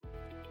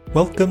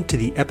Welcome to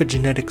the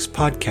Epigenetics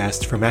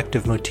podcast from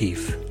Active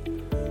Motif.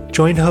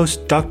 Join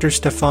host Dr.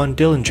 Stefan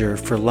Dillinger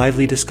for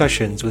lively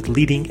discussions with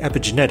leading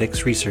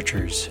epigenetics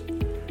researchers.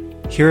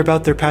 Hear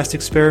about their past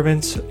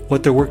experiments,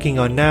 what they're working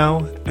on now,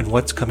 and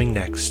what's coming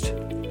next.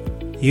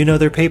 You know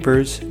their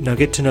papers, now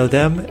get to know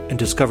them and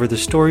discover the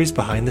stories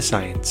behind the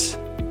science.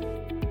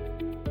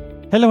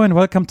 Hello and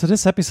welcome to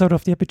this episode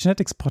of the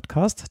Epigenetics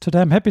podcast. Today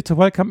I'm happy to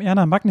welcome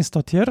Erna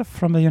Magnúsdóttir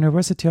from the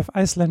University of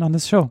Iceland on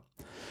this show.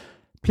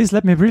 Please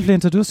let me briefly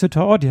introduce you to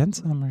our audience.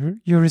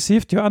 You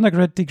received your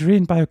undergrad degree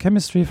in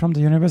biochemistry from the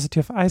University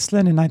of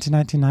Iceland in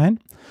 1999.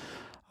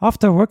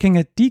 After working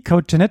at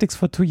Decode Genetics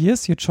for 2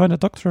 years, you joined a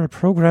doctoral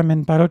program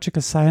in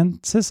biological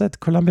sciences at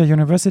Columbia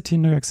University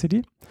in New York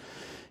City.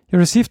 You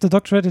received a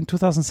doctorate in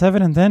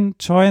 2007 and then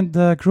joined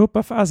the group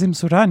of Azim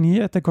Surani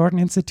at the Gordon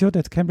Institute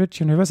at Cambridge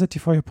University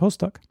for your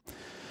postdoc.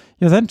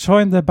 You then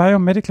joined the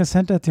Biomedical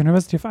Center at the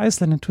University of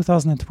Iceland in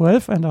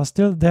 2012 and are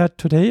still there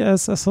today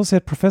as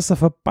Associate Professor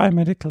for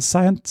Biomedical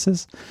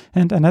Sciences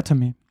and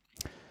Anatomy.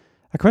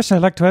 A question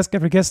I'd like to ask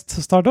every guest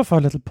to start off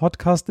our little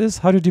podcast is,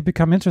 how did you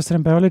become interested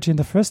in biology in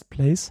the first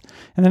place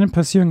and then in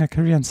pursuing a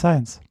career in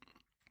science?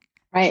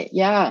 Right,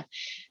 yeah.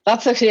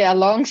 That's actually a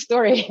long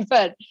story,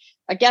 but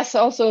I guess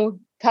also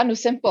kind of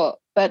simple,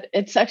 but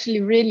it's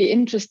actually really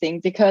interesting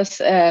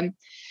because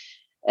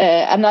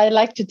and I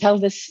like to tell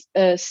this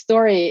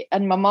story,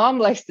 and my mom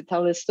likes to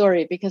tell this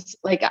story because,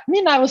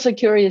 I was a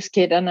curious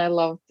kid and I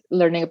loved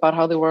learning about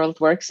how the world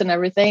works and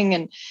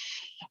everything.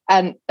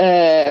 And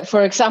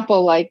for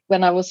example, like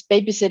when I was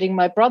babysitting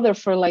my brother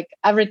for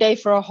every day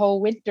for a whole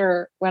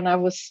winter, when I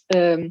was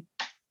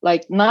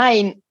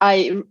 9,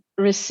 I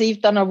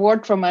received an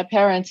award from my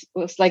parents. It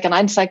was like an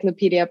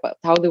encyclopedia about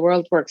how the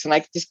world works, and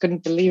I just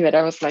couldn't believe it.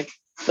 I was like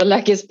the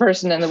luckiest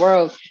person in the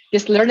world,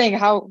 just learning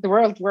how the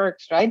world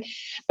works, right?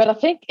 But I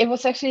think it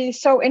was actually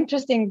so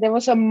interesting. There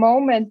was a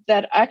moment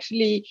that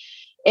actually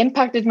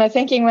impacted my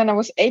thinking when I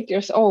was 8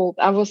 years old.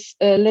 I was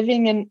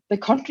living in the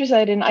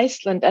countryside in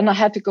Iceland, and I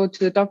had to go to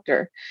the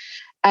doctor.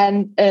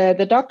 And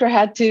the doctor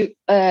had to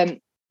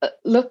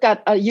look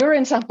at a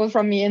urine sample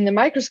from me in the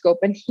microscope,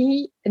 and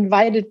he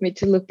invited me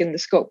to look in the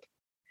scope.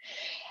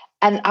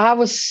 And I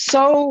was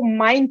so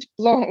mind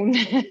blown.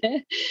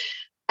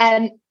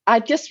 And I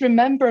just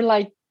remember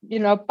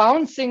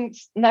bouncing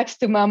next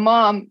to my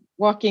mom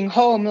walking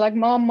home, like,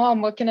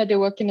 Mom, what can I do?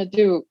 What can I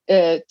do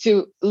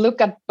to look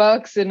at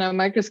bugs in a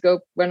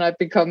microscope when I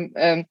become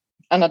an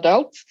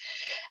adult?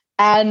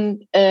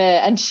 And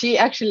she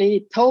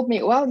actually told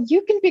me, well,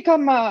 you can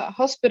become a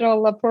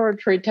hospital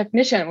laboratory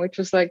technician, which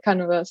was like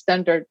kind of a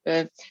standard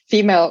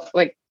female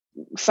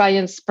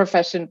science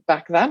profession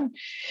back then.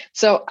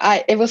 So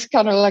it was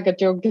kind of like a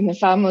joke in the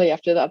family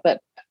after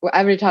that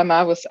every time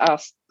I was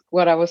asked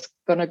what I was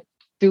going to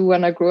do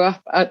when I grew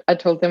up, I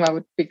told them I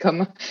would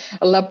become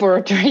a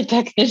laboratory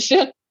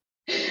technician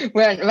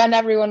when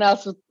everyone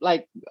else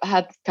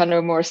had kind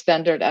of more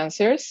standard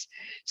answers.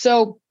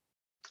 So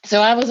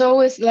I was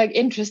always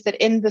interested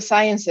in the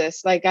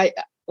sciences.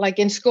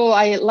 In school,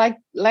 I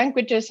liked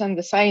languages and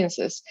the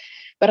sciences,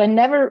 but I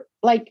never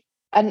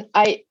and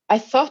I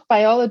thought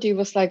biology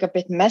was a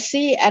bit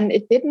messy and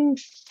it didn't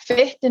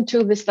fit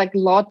into this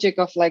logic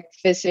of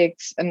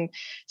physics. And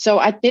so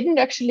I didn't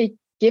actually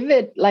give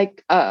it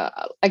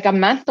a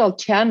mental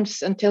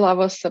chance until I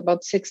was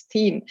about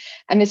 16.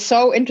 And it's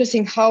so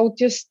interesting how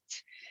just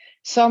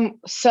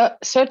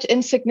such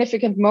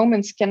insignificant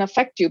moments can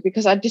affect you,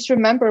 because I just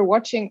remember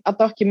watching a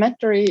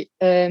documentary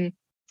on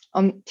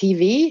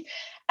TV,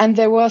 and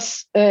there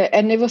was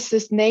and it was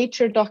this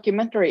nature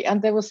documentary,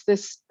 and there was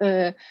this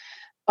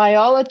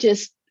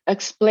biologist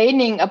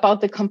explaining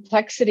about the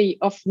complexity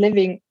of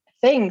living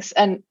things,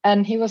 and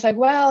he was like,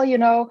 well,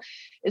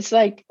 it's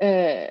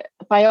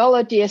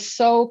biology is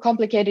so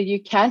complicated,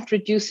 you can't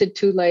reduce it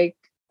to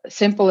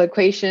simple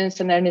equations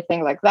and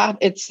anything like that.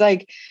 It's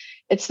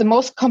the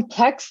most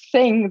complex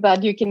thing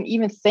that you can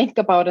even think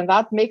about, and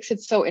that makes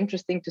it so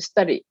interesting to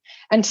study.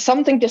 And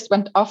something just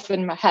went off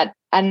in my head,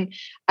 and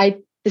I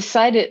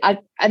decided,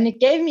 and it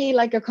gave me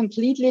a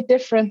completely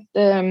different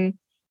kind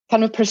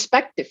of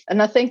perspective. And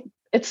I think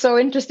it's so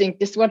interesting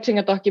just watching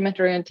a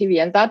documentary on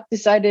TV, and at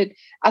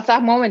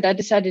that moment I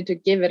decided to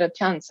give it a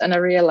chance, and I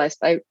realized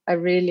I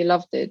really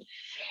loved it.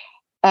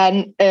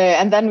 And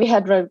then we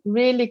had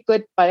really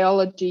good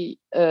biology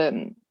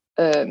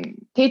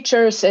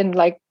teachers in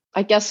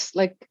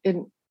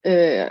in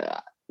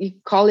you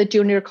call it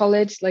junior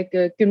college, like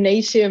a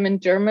gymnasium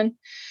in German.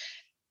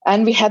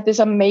 And we had this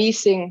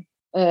amazing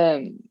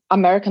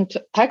American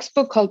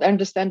textbook called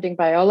Understanding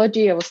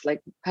Biology. I was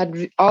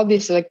had all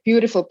these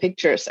beautiful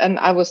pictures, and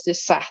I was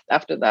just sad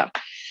after that.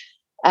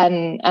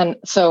 And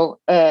so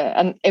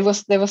and there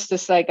was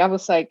this I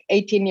was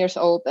 18 years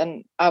old,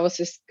 and I was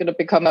just going to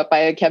become a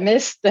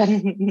biochemist,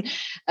 and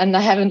I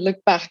haven't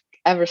looked back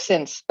ever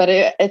since. But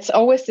it's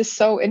always just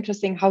so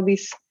interesting how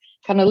these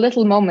kind of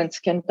little moments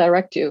can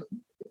direct you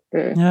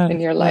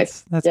in your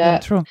life. That's very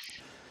true.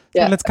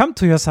 Yeah. So let's come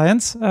to your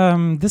science.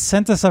 This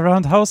centers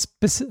around how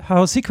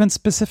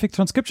sequence-specific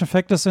transcription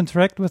factors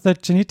interact with the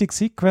genetic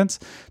sequence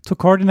to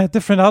coordinate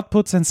different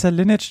outputs and cell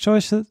lineage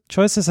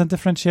choices and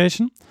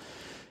differentiation.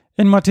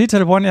 In more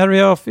detail, one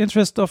area of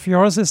interest of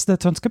yours is the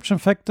transcription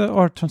factor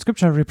or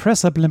transcription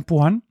repressor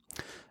BLIMP1.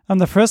 And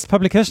the first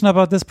publication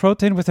about this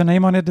protein with a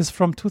name on it is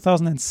from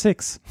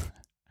 2006.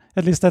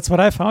 At least that's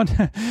what I found.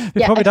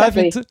 Before we dive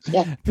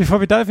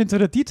into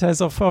the details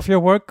of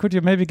your work, could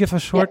you maybe give a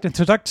short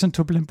introduction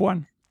to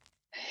BLIMP1?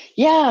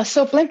 Yeah,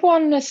 so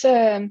BLIMP1 is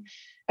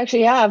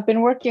actually, I've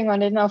been working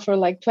on it now for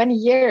like 20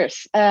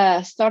 years,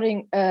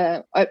 starting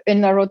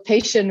in a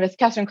rotation with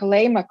Catherine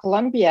Kalema,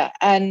 Columbia.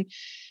 And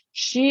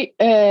she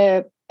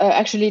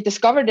actually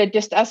discovered it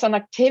just as an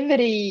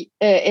activity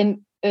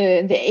in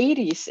the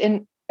 80s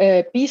in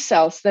B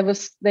cells.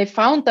 They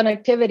found an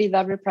activity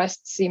that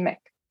repressed c-Myc.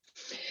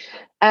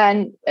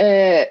 And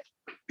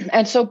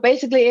so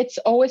basically, it's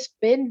always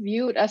been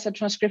viewed as a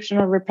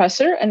transcriptional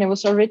repressor, and it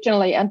was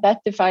originally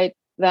identified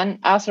then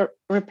as a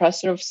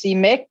repressor of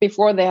c-Myc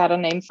before they had a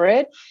name for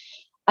it.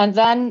 And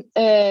then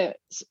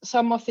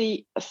some of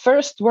the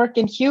first work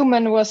in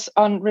human was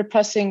on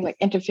repressing like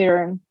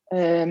interferon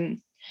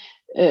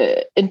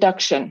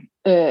induction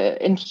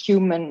in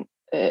human,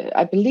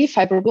 I believe,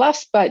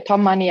 fibroblasts by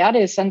Tom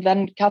Maniatis, and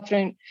then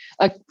Catherine.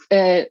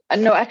 There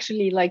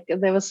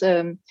was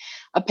a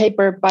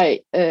paper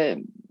by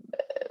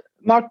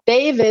Mark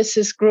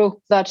Davis's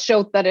group that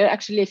showed that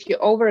if you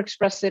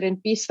overexpress it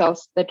in B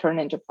cells, they turn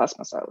into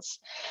plasma cells.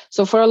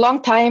 So for a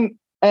long time,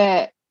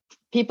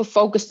 people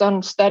focused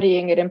on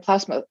studying it in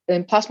plasma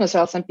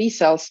cells and B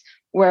cells,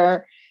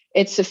 where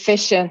it's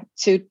sufficient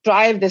to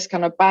drive this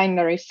kind of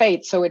binary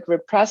fate. So it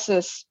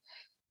represses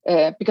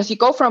because you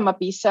go from a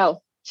B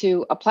cell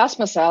to a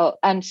plasma cell.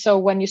 And so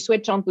when you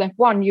switch on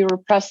BLIMP1, you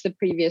repress the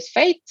previous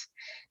fate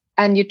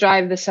and you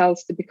drive the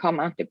cells to become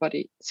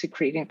antibody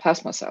secreting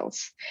plasma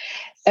cells.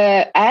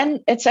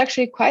 And it's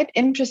actually quite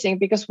interesting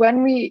because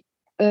when we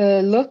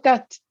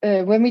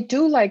when we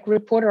do like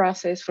reporter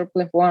assays for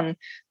BLIMP1,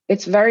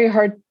 it's very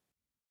hard.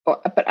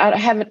 But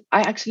I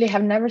actually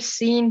have never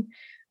seen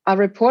a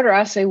reporter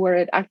assay where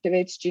it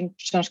activates gene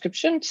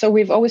transcription. So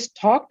we've always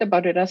talked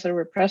about it as a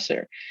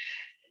repressor.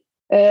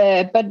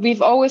 But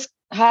we've always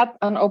had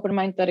an open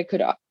mind that it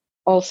could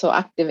also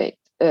activate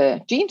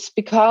genes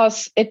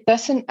because it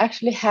doesn't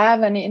actually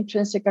have any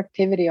intrinsic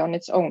activity on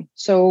its own.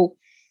 So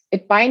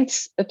it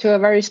binds to a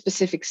very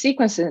specific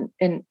sequence in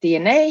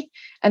DNA,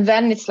 and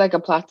then it's like a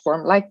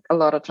platform, like a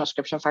lot of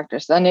transcription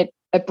factors. Then it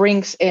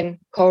brings in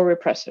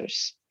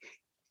co-repressors.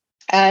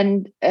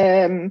 And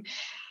so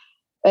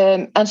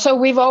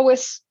we've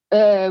always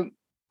kind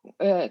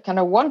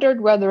of wondered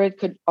whether it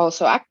could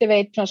also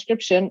activate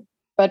transcription,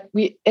 but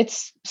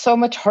it's so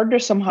much harder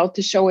somehow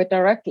to show it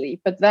directly.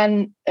 But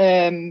then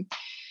Meinrad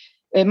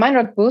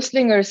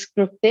Buslinger's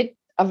group did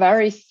a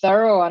very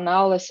thorough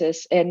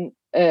analysis in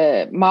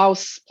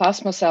mouse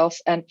plasma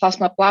cells and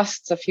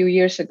plasmablasts a few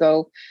years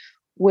ago,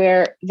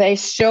 where they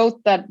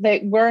showed that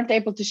they weren't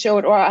able to show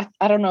it, or I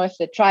don't know if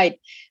they tried,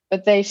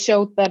 but they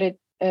showed that it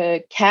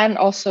can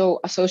also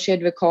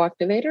associate with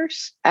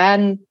co-activators,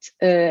 and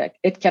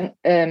it can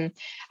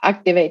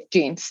activate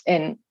genes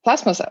in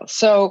plasma cells.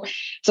 So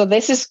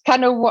this is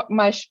kind of what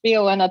my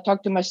spiel when I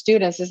talk to my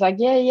students is like,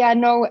 I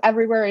know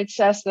everywhere it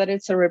says that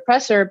it's a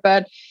repressor,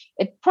 but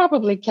it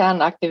probably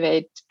can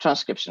activate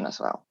transcription as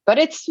well. But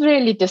it's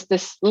really just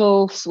this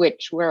little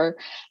switch where,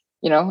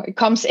 it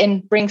comes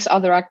in, brings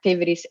other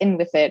activities in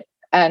with it,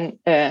 and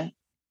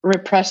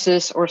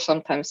represses or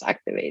sometimes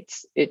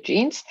activates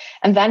genes.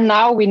 And then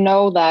now we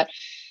know that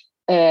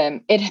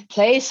it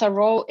plays a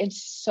role in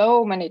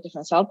so many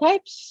different cell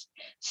types.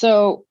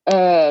 So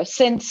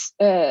since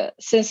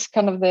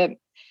kind of the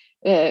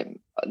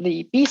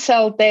B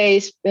cell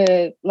days,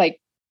 for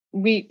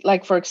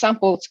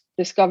example,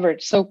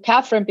 discovered. So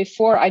Catherine,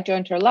 before I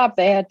joined her lab,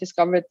 they had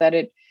discovered that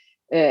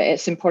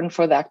it's important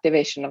for the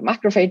activation of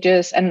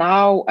macrophages. And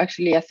now,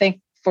 actually, I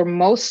think for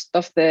most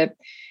of the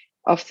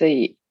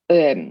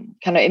kind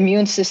of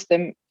immune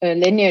system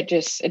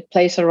lineages, it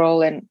plays a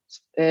role in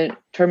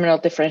terminal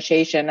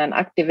differentiation and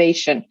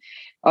activation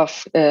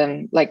of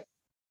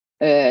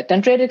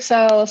dendritic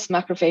cells,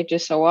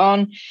 macrophages, so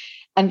on.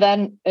 And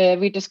then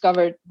we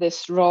discovered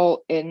this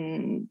role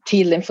in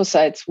T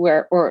lymphocytes,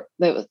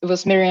 it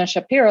was Miriam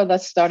Shapiro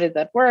that started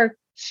that work.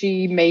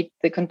 She made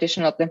the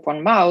conditional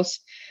BLIMP1 mouse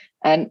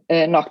and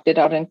knocked it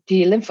out in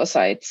T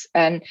lymphocytes.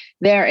 And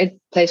there it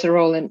plays a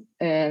role in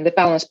the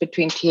balance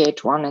between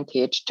Th1 and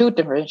Th2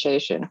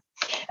 differentiation.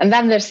 And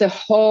then there's a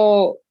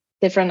whole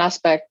different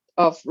aspect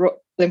of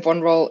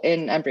BLIMP1 role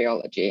in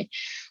embryology,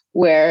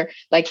 where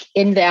like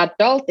in the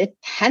adult, it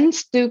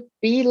tends to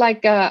be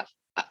like a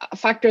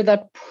factor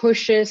that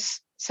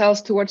pushes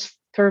cells towards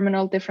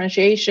terminal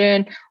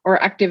differentiation or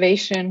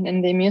activation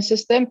in the immune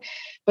system.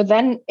 But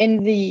then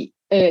in the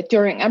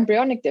during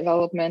embryonic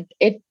development,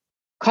 it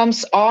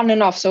comes on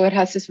and off. So it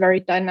has this very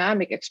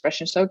dynamic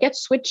expression. So it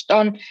gets switched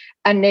on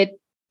and it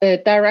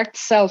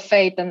directs cell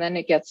fate, and then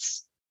it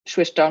gets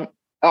switched on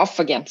off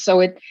again.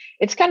 So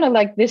it's kind of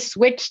like this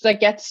switch that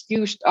gets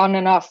used on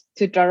and off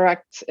to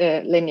direct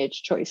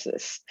lineage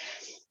choices.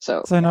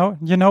 So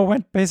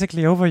went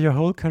basically over your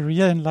whole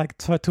career in like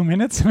 2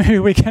 minutes. Maybe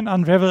we can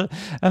unravel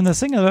the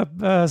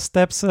single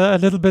steps a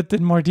little bit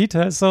in more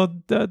detail. So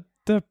the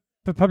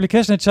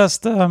publication I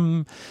just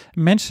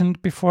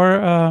mentioned before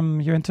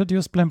you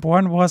introduced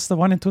BLIMP1 was the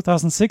one in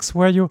 2006,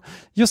 where you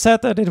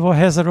said that it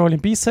has a role in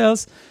B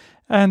cells.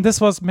 And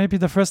this was maybe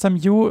the first time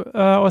you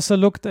also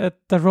looked at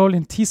the role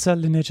in T cell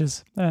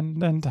lineages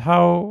and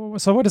how.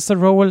 So what is the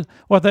role,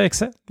 or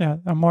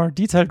a more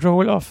detailed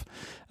role of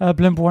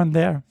BLIMP1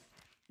 there?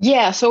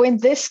 Yeah, so in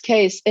this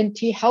case, in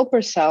T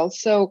helper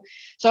cells, so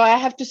I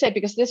have to say,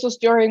 because this was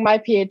during my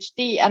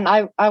PhD, and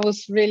I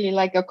was really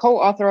like a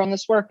co-author on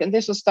this work, and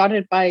this was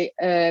started by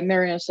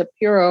Miriam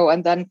Shapiro,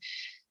 and then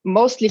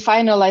mostly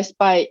finalized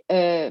by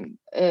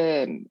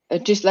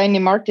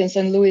Ghislaine Martins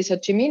and Luisa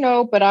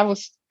Cimino, but I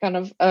was kind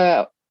of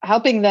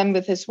helping them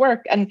with his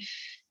work, and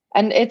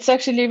it's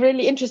actually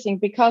really interesting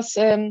because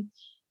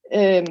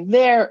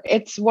there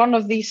it's one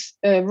of these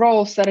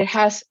roles that it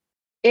has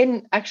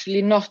in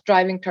actually not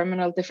driving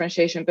terminal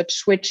differentiation, but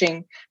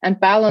switching and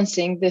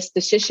balancing this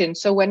decision.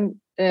 So when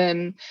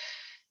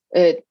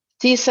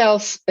T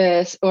cells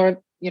or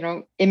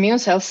immune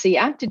cells see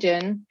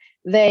antigen,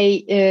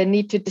 they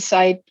need to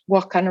decide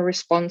what kind of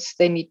response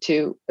they need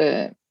to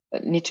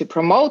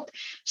promote.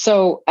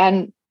 So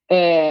and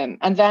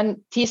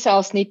then T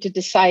cells need to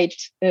decide,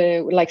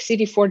 like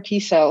CD4 T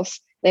cells,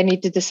 they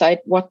need to decide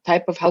what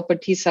type of helper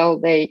T cell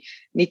they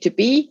need to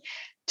be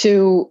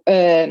to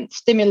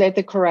stimulate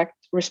the correct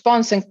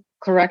response and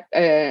correct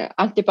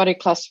antibody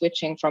class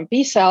switching from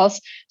B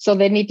cells. So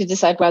they need to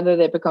decide whether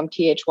they become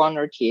Th1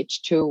 or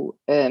Th2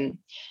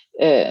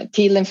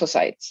 T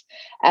lymphocytes.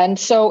 And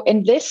so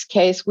in this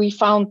case, we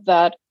found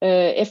that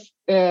if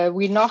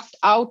we knocked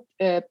out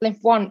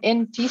BLIMP1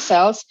 in T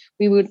cells,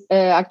 we would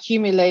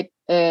accumulate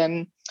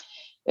Th1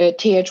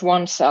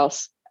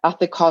 cells at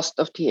the cost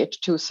of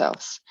Th2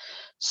 cells.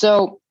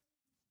 So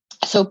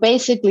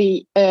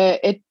basically,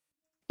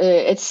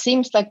 it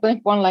seems like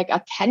BLIMP1 like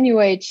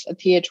attenuates a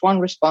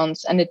Th1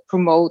 response and it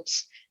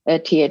promotes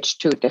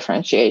Th2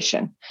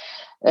 differentiation.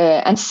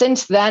 And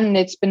since then,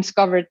 it's been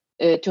discovered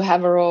to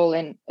have a role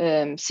in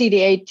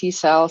CD8 T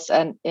cells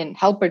and in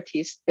helper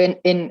T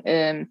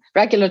in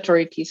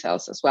regulatory T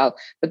cells as well.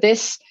 But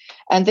this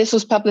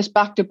was published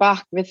back to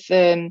back with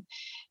a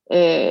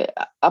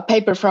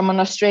paper from an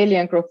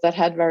Australian group that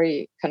had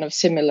very kind of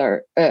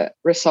similar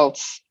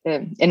results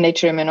in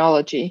Nature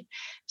Immunology.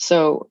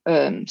 So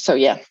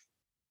yeah.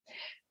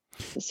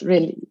 It's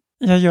really.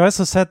 Yeah, you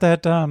also said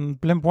that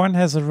BLIMP1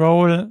 has a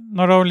role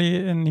not only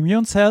in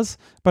immune cells,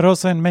 but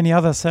also in many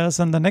other cells.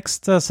 And the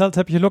next cell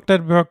type you looked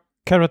at were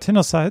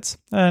keratinocytes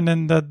and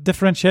in the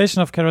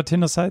differentiation of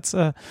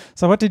keratinocytes.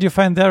 So what did you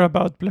find there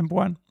about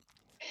BLIMP1?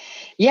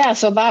 Yeah,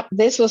 so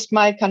this was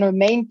my kind of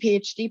main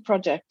PhD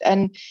project.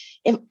 And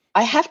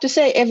I have to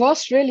say, it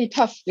was really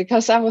tough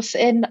because I was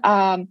in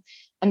an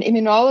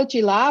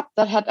immunology lab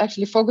that had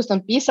actually focused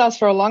on B cells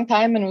for a long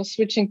time and was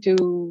switching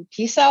to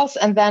T cells.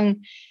 And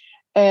then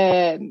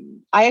I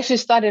actually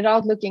started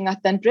out looking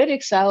at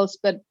dendritic cells,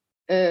 but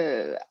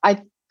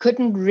I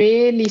couldn't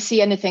really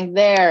see anything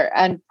there.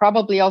 And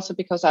probably also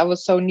because I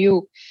was so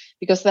new,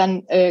 because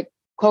then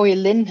Koi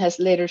Lin has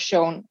later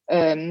shown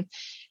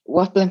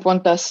what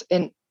BLIMP1 does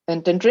in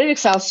dendritic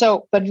cells.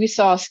 But we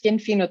saw a skin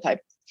phenotype.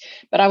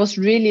 But I was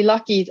really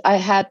lucky. I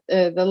had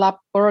the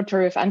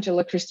laboratory of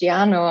Angela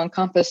Cristiano on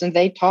campus, and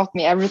they taught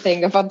me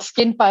everything about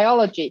skin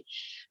biology.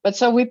 But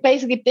so we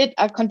basically did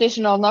a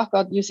conditional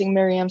knockout using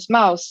Miriam's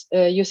mouse,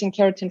 using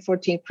keratin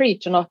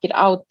 14-3 to knock it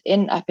out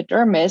in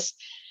epidermis,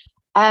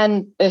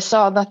 and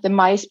saw that the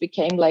mice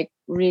became like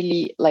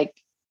really like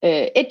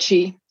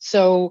itchy.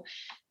 So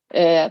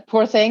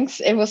poor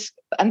things. It was,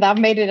 and that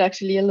made it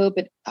actually a little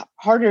bit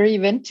harder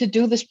even to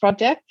do this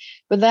project.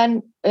 But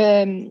then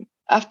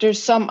after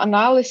some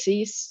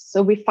analyses,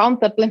 so we found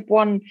that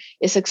BLIMP1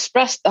 is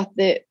expressed at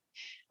the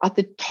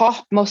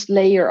topmost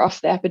layer of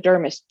the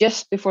epidermis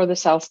just before the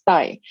cells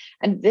die.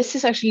 And this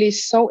is actually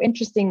so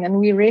interesting, and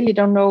we really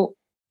don't know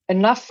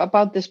enough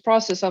about this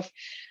process of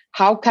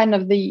how kind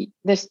of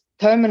this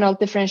terminal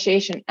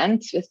differentiation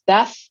ends with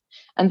death,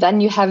 and then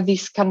you have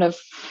these kind of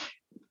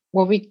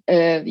what we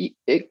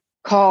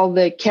call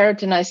the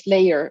keratinized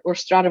layer or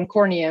stratum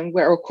corneum,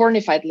 or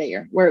cornified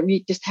layer, where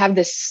we just have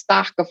this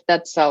stack of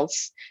dead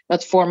cells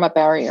that form a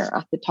barrier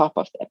at the top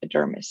of the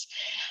epidermis.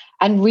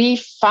 And we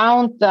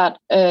found that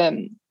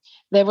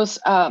there was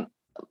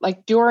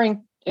like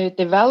during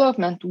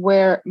development,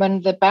 where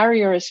when the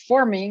barrier is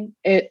forming,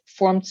 it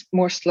forms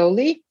more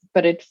slowly,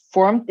 but it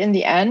formed in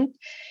the end.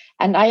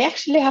 And I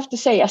actually have to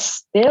say,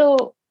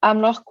 I'm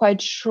not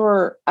quite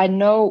sure I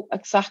know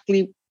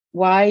exactly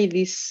why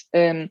these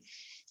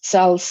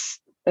cells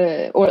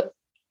or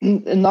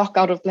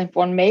knockout of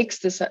BLIMP1 makes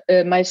this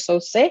mice so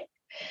sick.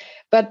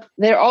 But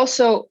there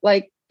also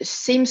like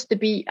seems to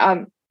be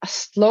a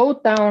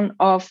slowdown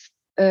of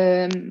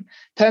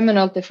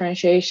terminal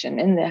differentiation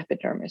in the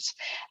epidermis.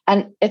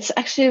 And it's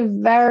actually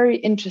very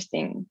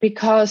interesting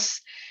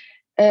because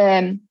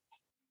you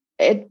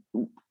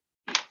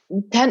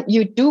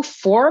do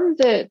form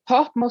the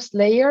topmost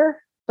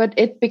layer, but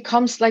it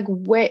becomes like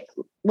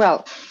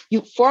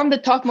you form the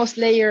topmost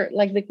layer,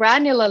 like the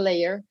granular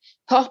layer,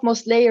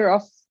 topmost layer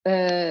of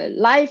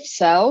live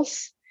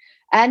cells,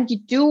 and you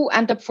do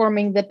end up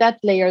forming the dead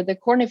layer, the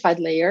cornified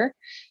layer,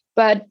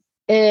 but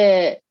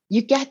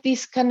you get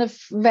these kind of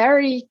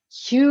very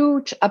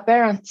huge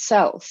aberrant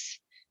cells,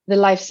 the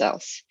live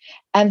cells,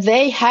 and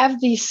they have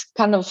these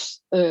kind of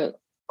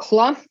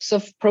clumps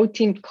of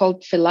protein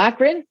called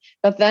filaggrin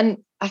that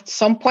then at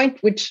some point,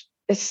 which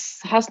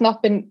has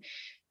not been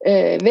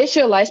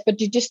visualized, but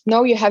you just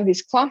know you have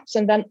these clumps,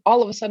 and then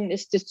all of a sudden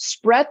it's just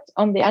spread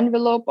on the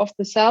envelope of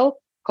the cell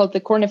called the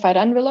cornified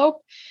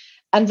envelope,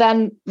 and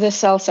then the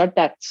cells are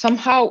dead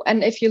somehow.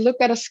 And if you look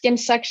at a skin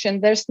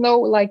section, there's no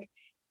like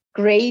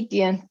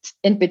gradient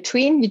in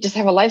between. You just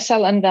have a live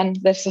cell, and then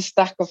there's a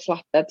stack of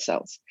flat dead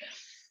cells.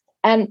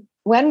 And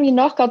when we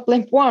knock out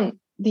BLIMP1,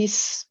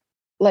 these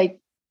like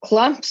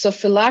clumps of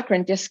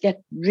filaggrin just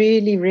get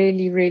really,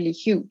 really, really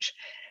huge.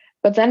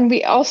 But then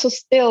we also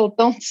still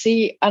don't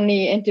see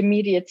any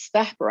intermediate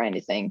step or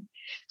anything.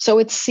 So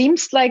it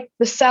seems like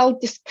the cell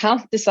just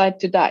can't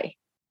decide to die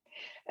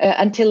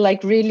until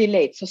like really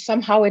late. So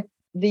somehow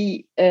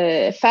the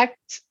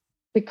effect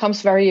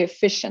becomes very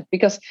efficient,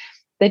 because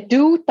they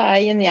do die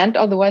in the end.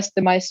 Otherwise,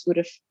 the mice would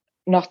have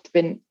not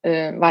been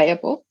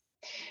viable.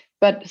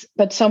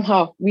 But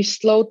somehow we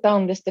slowed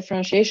down this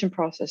differentiation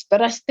process.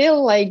 But I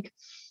still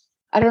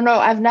I don't know,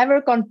 I've never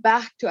gone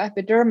back to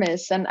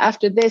epidermis. And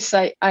after this,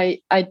 I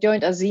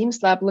joined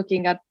Azim's lab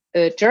looking at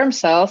germ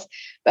cells,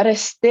 but I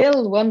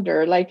still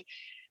wonder, like,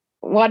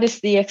 what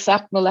is the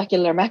exact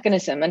molecular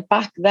mechanism? And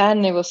back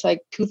then it was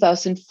like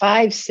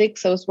 2005,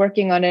 6, I was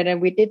working on it, and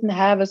we didn't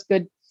have as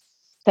good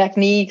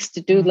techniques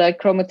to do like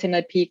chromatin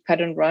IP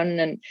cut and run.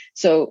 And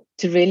so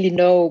to really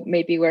know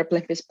maybe where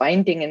BLIMP is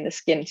binding in the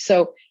skin.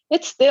 So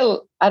it's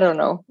still, I don't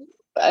know,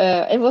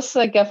 it was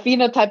like a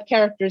phenotype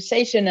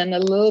characterization and a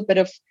little bit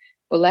of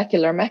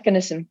molecular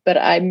mechanism, but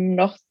I'm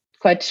not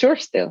quite sure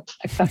still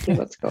exactly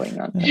what's going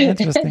on.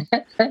 Interesting.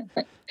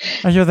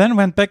 You then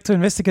went back to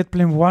investigate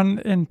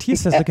BLIMP1 in T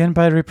cells again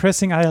by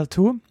repressing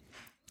IL-2.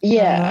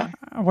 Yeah.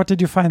 What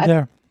did you find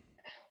there?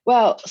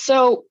 Well,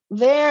 so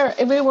there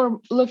we were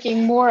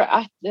looking more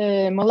at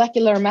the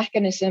molecular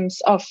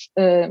mechanisms of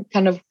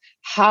kind of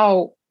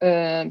how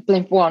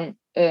BLIMP1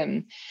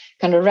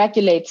 kind of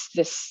regulates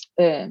this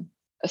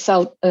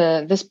cell,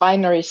 this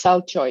binary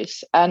cell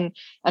choice. And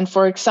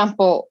for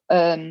example,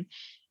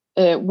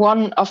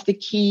 one of the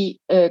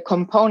key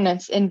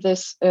components in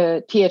this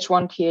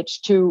Th1,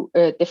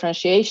 Th2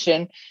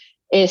 differentiation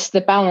is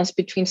the balance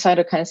between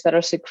cytokines that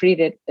are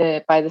secreted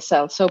by the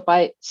cell. So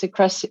by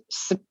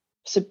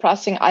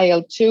suppressing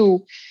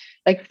IL-2,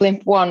 like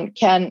BLIMP1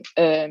 can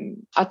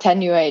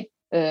attenuate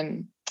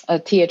a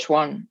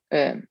Th1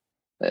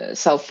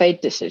 cell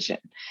fate decision.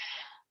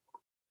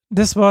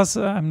 This was,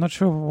 I'm not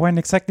sure when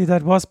exactly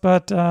that was,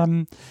 but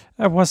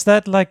was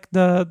that like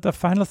the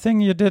final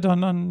thing you did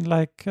on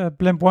like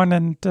BLIMP1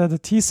 and the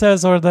T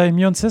cells or the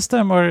immune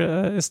system, or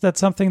is that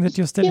something that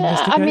you still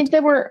investigate? I mean,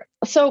 there were,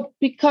 so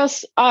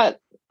because at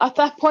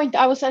that point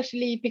I was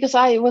actually, because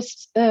I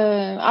was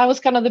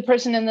kind of the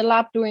person in the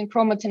lab doing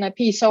chromatin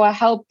IP, so I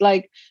helped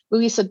like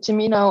Luisa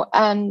Timino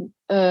and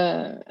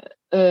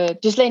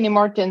Ghislaine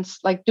Martins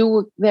like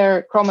do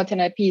their chromatin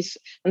IPs,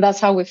 and that's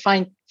how we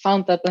found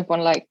that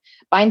BLIMP1 like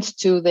binds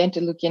to the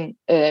interleukin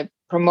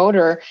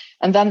promoter.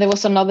 And then there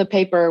was another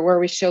paper where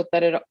we showed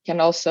that it can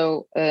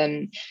also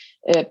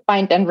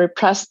bind and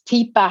repress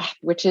TPAP,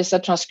 which is a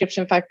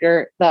transcription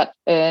factor that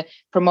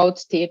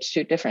promotes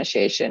Th2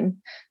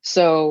 differentiation.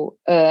 So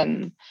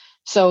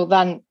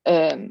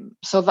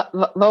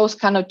those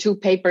kind of two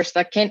papers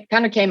that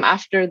came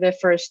after the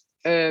first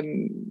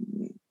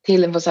T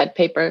lymphocyte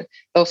paper,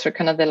 those were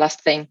kind of the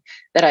last thing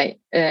that I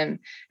and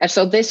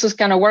so this was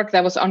kind of work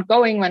that was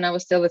ongoing when I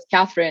was still with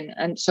Catherine,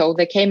 and so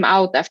they came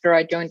out after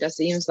I joined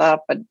Azim's lab,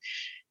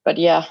 but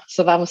yeah,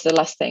 so that was the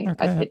last thing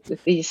I did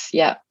with these.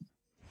 Yeah.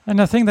 And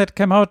I think that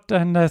came out,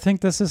 and I think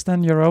this is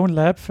then your own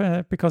lab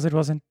because it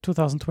was in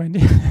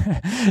 2020.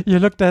 You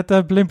looked at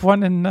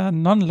BLIMP1 in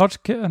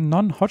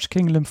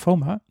non-Hodgkin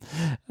lymphoma.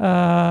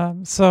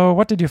 So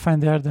what did you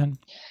find there then?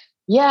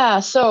 Yeah,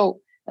 so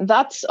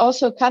that's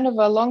also kind of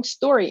a long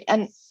story.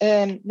 And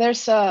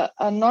there's a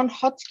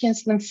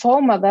non-Hodgkin's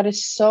lymphoma that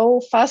is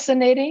so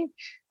fascinating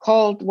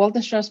called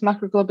Waldenström's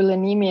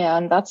macroglobulinemia.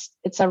 And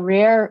it's a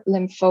rare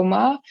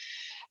lymphoma.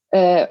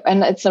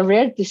 And it's a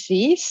rare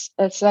disease.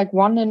 It's like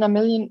 1 in a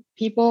million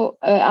people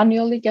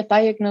annually get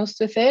diagnosed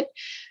with it.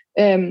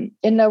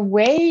 In a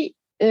way,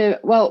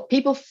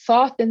 people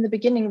thought in the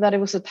beginning that it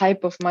was a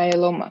type of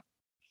myeloma.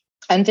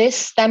 And this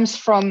stems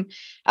from,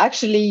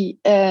 actually,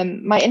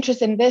 my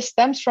interest in this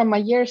stems from my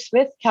years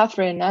with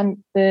Catherine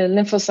and the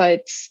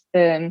lymphocytes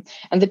and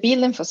the B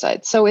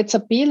lymphocytes. So it's a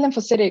B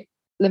lymphocytic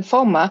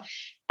lymphoma.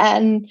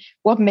 And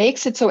what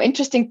makes it so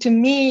interesting to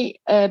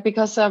me,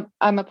 because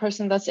I'm a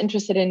person that's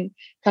interested in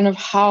kind of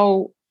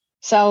how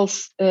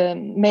cells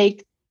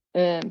make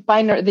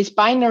these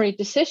binary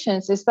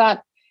decisions, is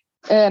that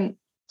the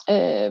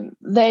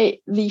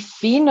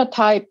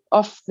phenotype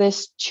of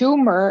this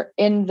tumor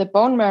in the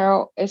bone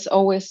marrow is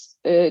always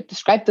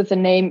described with the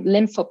name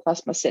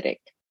lymphoplasmacytic.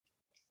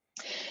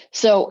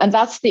 So, and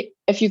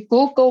if you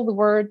Google the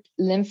word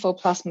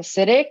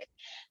lymphoplasmacytic,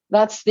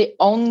 that's the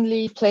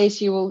only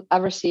place you will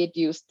ever see it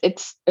used.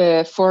 It's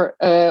for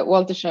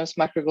Waldenström's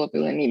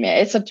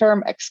macroglobulinemia. It's a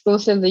term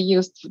exclusively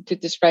used to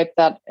describe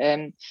that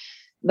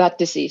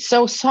disease.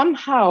 So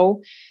somehow,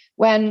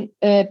 when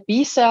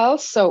B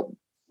cells, so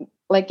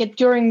like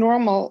during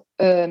normal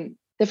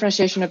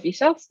differentiation of B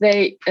cells,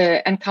 they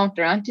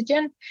encounter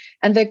antigen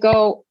and they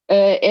go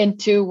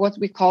into what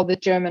we call the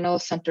germinal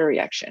center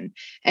reaction,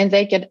 and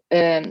they get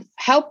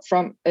help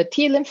from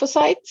T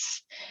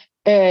lymphocytes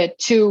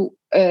to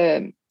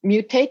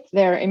mutate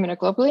their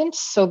immunoglobulins,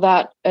 so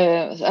that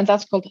and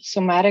that's called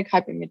somatic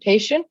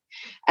hypermutation,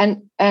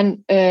 and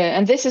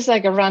this is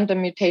like a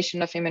random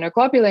mutation of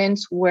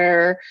immunoglobulins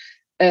where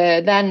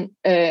then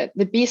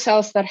the B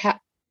cells the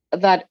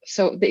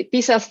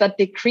B cells that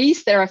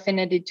decrease their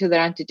affinity to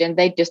their antigen,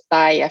 they just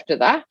die after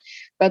that.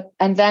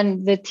 And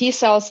then the T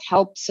cells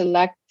help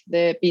select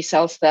the B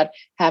cells that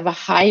have a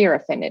higher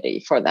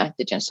affinity for the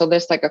antigen. So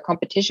there's like a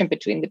competition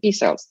between the B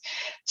cells.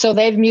 So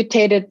they've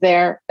mutated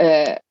their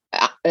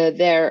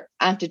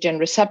antigen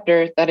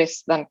receptor that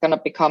is then going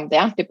to become the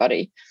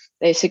antibody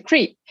they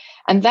secrete.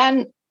 And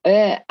then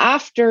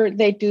after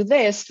they do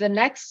this, the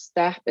next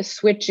step is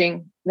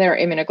switching their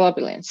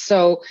immunoglobulins.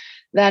 So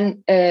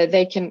then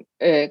they can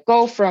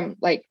go from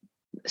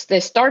they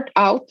start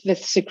out with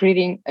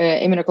secreting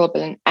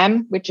immunoglobulin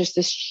M, which is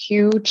this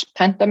huge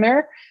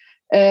pentamer.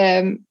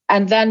 And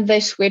then they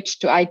switch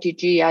to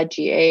IgG,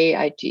 IgA,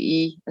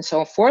 IgE, and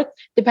so forth,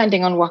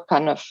 depending on what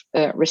kind of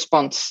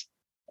response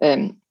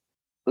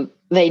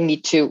they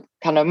need to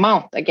kind of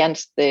mount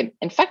against the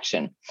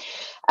infection.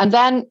 And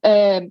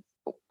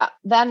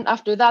then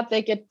after that,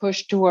 they get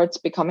pushed towards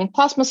becoming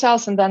plasma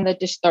cells, and then they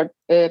just start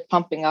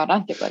pumping out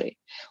antibody.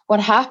 What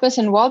happens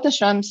in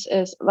Waldenström's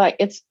is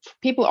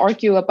people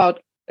argue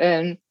about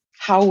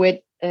how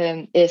it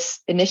is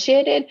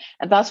initiated,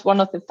 and that's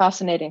one of the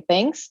fascinating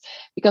things,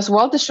 because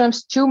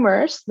Waldenström's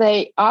tumors,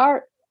 they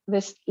are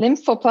this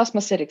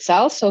lymphoplasmacytic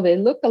cells, so they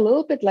look a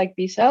little bit like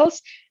B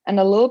cells and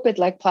a little bit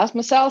like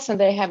plasma cells, and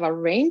they have a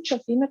range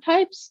of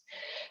phenotypes,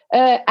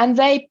 and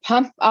they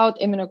pump out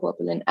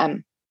immunoglobulin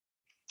M.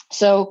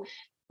 So,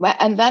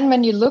 and then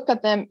when you look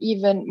at them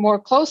even more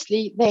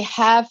closely, they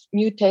have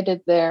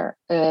mutated their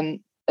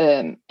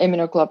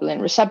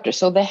immunoglobulin receptor.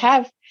 So they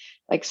have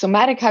like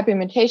somatic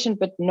hypermutation,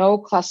 but no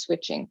class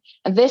switching.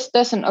 And this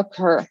doesn't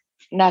occur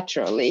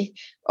naturally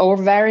or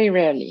very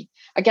rarely.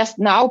 I guess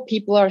now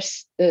people are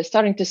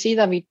starting to see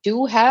that we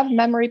do have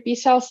memory B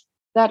cells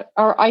that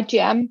are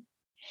IgM,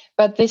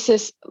 but this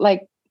is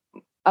like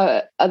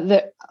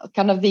the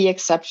kind of the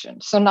exception.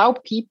 So now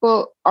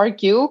people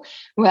argue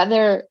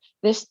whether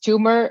this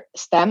tumor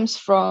stems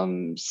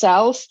from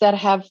cells that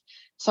have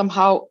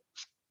somehow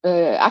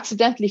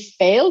accidentally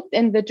failed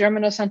in the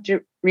germinal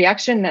center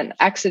reaction and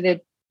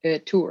exited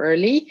too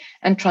early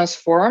and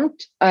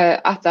transformed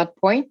at that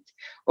point,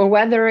 or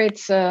whether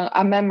it's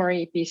a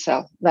memory B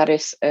cell that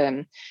is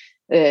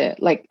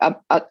like a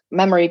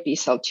memory B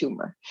cell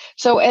tumor.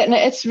 So, and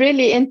it's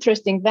really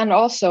interesting then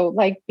also,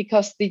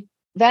 because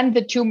then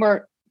the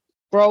tumor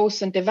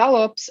grows and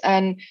develops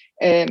and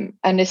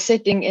is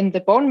sitting in the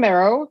bone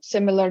marrow,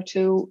 similar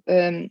to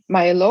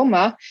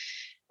myeloma,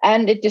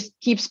 and it just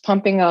keeps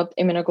pumping out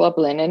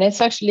immunoglobulin. And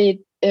it's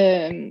actually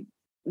the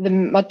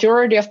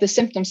majority of the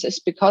symptoms is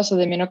because of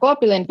the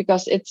immunoglobulin,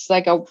 because it's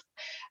like a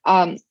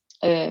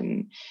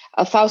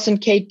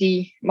 1,000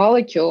 kD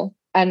molecule,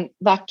 and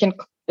that can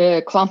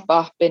clump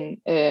up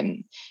in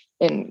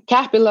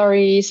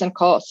capillaries and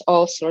cause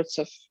all sorts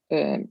of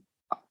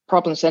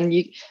problems, and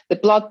the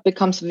blood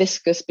becomes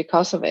viscous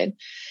because of it.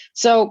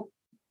 So,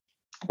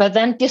 but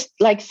then just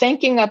like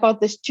thinking about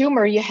this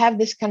tumor, you have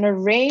this kind of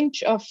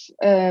range of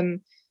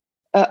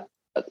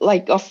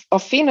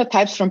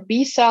phenotypes from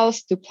B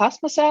cells to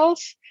plasma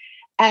cells,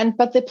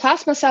 but the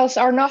plasma cells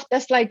are not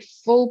as like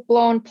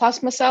full-blown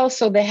plasma cells,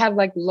 so they have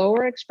like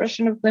lower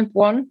expression of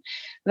LIMP-1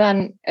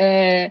 than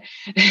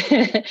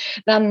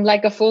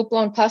like a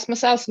full-blown plasma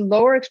cells,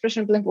 lower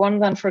expression of LIMP-1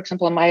 than, for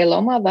example, a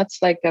myeloma.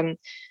 That's like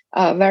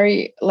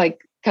very like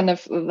kind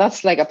of,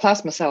 that's like a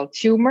plasma cell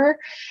tumor,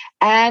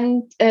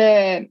 and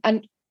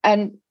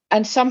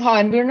somehow,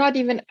 and we're not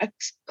even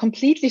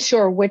completely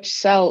sure which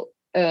cell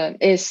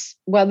is,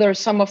 whether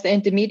some of the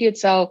intermediate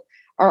cell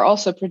are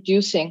also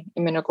producing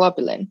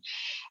immunoglobulin.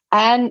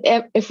 And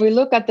if we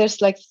look at,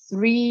 there's like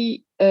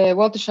 3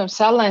 Waldenström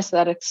cell lines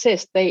that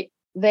exist. They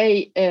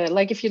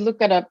like if you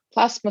look at a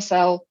plasma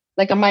cell,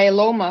 like a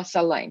myeloma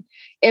cell line,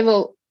 it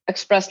will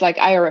express like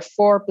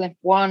IRF4,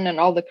 BLIMP1, and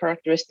all the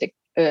characteristic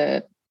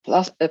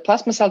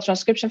plasma cell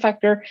transcription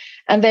factor,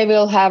 and they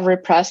will have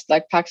repressed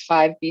like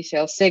PAX5,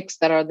 BCL6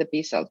 that are the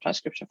B cell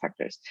transcription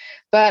factors.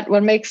 But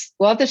what makes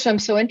Waldenström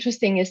so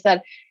interesting is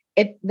that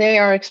they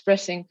are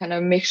expressing kind of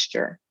a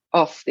mixture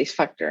of this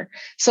factor.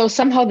 So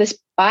somehow this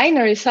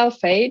binary cell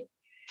fate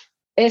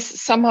is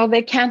somehow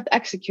they can't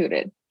execute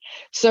it.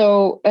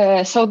 So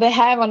they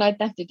have an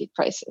identity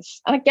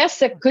crisis. And I guess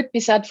that could be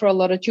said for a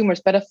lot of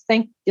tumors, but I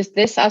think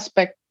this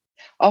aspect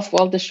of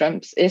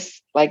Waldenström's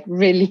is like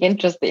really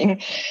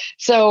interesting.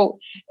 So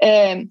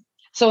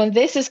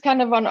this is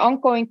kind of an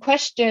ongoing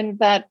question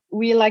that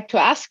we like to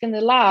ask in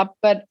the lab,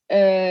 but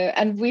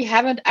and we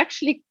haven't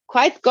actually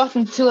quite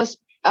gotten to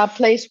a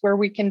place where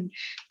we can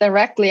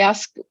directly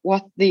ask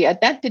what the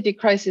identity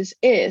crisis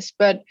is.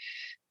 But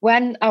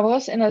when I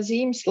was in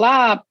Azim's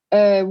lab,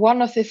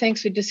 one of the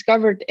things we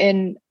discovered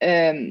in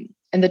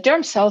the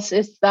germ cells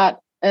is that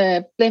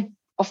BLyMP,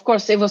 of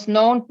course, it was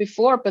known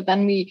before, but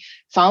then we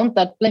found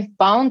that BLyMP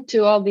bound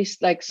to all these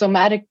like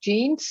somatic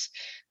genes.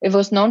 It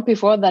was known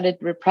before that it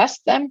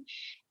repressed them,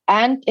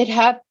 and it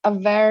had a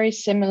very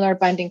similar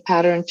binding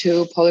pattern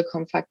to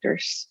polycomb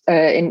factors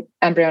in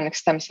embryonic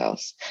stem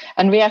cells.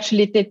 And we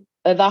actually did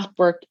that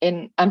work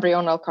in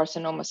embryonal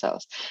carcinoma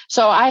cells.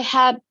 So I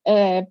had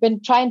been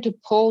trying to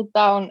pull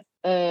down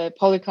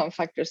polycomb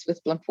factors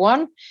with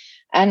BLyMP1,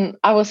 and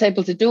I was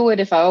able to do it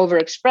if I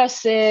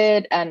overexpress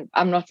it. And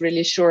I'm not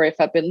really sure if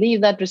I believe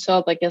that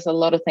result. I guess a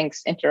lot of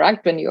things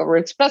interact when you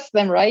overexpress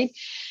them, right?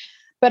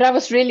 But I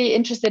was really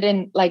interested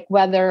in like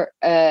whether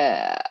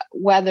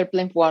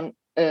BLyMP1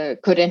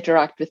 could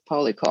interact with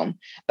polycomb.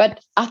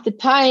 But at the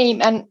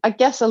time, and I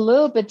guess a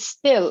little bit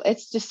still,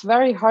 it's just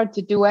very hard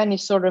to do any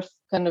sort of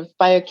kind of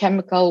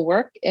biochemical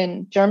work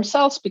in germ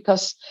cells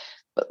because,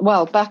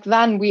 well, back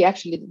then we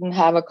actually didn't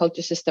have a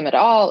culture system at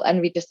all,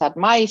 and we just had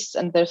mice,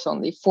 and there's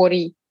only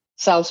 40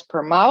 cells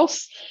per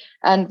mouse,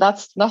 and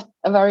that's not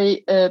a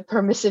very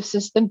permissive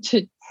system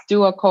to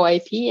do a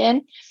co-IP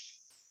in.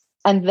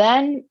 And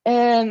then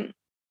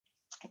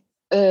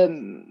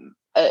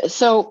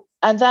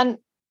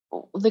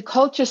the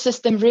culture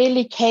system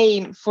really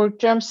came for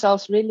germ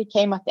cells at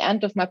the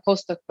end of my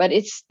postdoc, but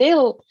it's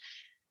still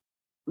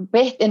a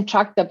bit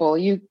intractable.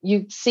 You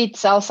seed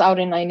cells out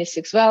in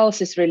 96 wells.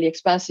 It's really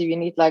expensive. You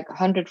need like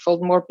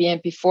 100-fold more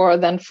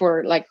BMP4 than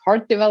for like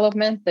heart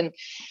development,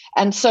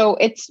 and so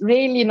it's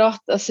really not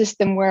a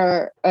system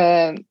where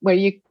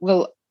you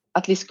will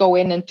at least go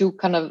in and do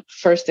kind of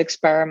first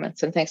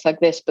experiments and things like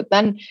this. But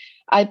then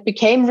I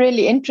became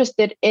really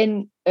interested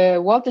in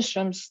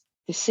Waldenström's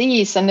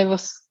disease, and it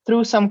was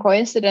through some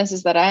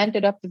coincidences that I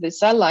ended up with the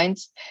cell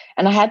lines,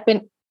 and I had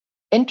been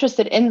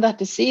interested in that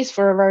disease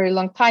for a very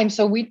long time.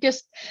 So we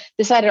just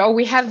decided,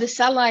 we have the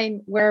cell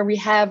line where we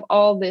have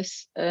all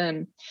this,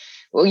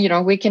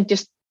 we can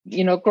just,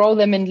 grow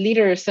them in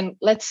liters, and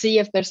let's see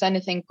if there's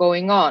anything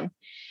going on.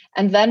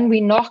 And then we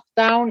knocked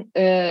down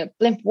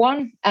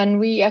BLyMP1, and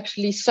we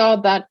actually saw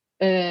that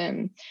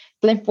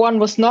BLyMP1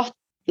 was not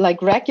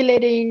like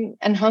regulating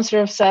enhancer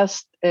of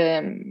cells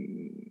at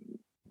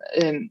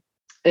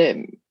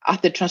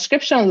the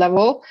transcriptional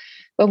level,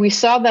 but we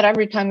saw that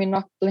every time we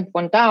knocked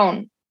BLyMP1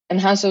 down,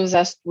 enhancer of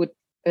cells would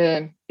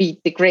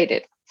be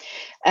degraded.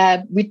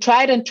 We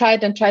tried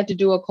to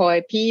do a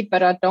co-IP,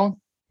 but I don't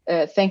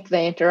think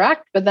they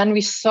interact. But then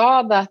we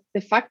saw that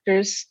the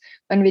factors,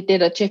 when we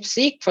did a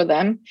ChIP-seq for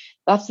them,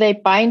 that they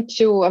bind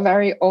to a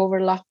very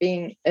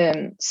overlapping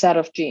set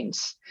of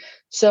genes.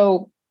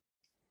 And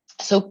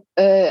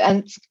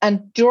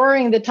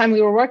during the time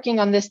we were working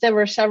on this, there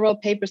were several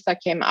papers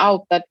that came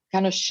out that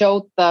kind of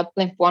showed that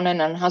BLyMP1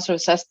 and enhancer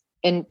of cells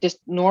in just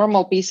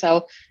normal B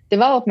cell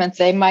development,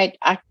 they might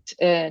act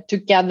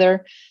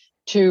together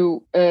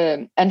to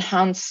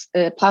enhance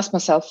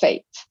plasma cell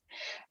fate.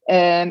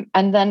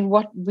 And then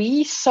what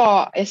we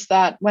saw is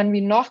that when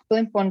we knocked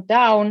BLyMP1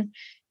 down,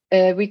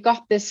 we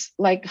got this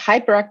like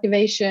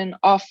hyperactivation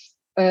of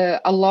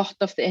a lot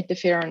of the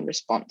interferon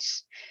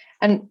response.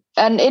 And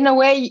in a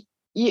way,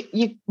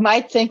 you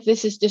might think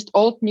this is just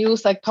old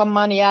news, like Tom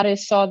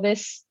Maniatis saw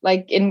this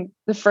like in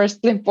the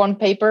first BLyMP1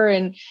 paper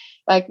in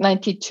like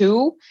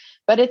 92,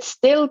 but it's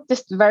still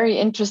just very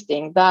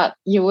interesting that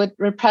you would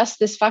repress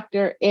this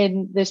factor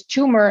in this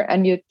tumor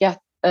and you'd get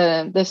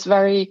this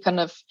very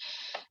kind of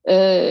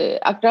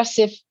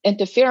aggressive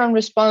interferon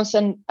response,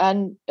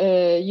 and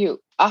you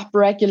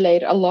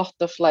upregulate a lot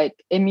of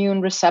like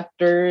immune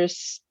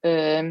receptors,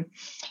 and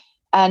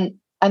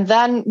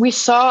then we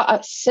saw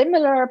a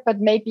similar, but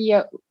maybe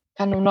a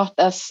kind of not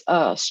as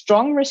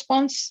strong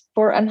response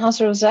for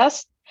enhancer of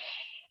cells.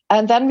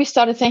 And then we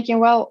started thinking,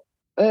 well,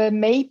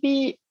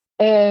 maybe,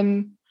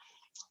 and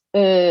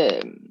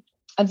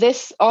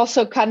this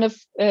also kind of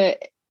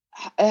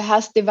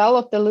has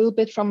developed a little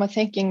bit from a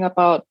thinking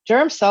about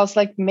germ cells.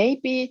 Like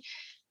maybe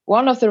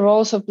one of the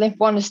roles of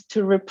BLyMP1 is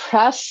to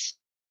repress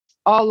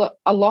a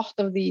lot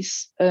of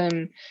these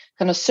kind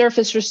of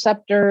surface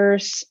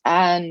receptors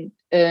and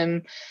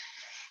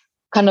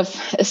kind of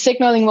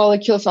signaling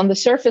molecules on the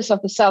surface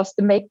of the cells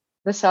to make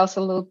the cells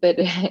a little bit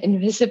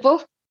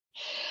invisible.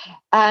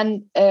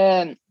 And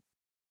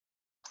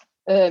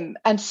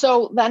And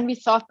so then we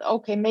thought,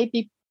 okay,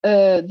 maybe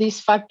these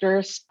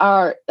factors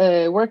are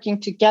working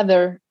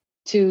together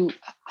to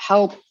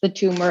help the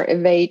tumor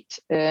evade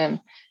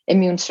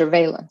immune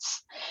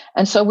surveillance.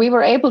 And so we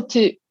were able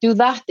to do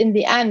that in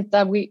the end,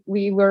 that we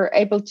were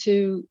able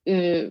to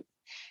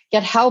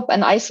get help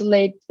and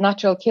isolate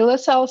natural killer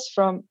cells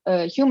from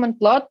human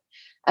blood,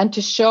 and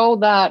to show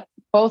that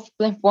both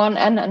BLIMP1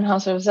 and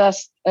enhancer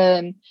SS,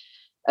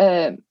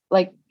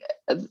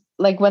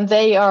 like when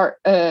they are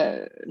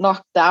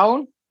knocked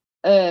down,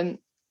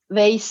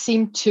 they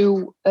seem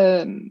to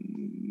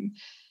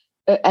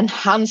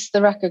enhance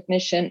the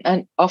recognition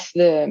and of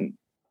the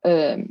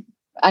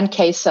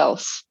NK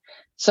cells.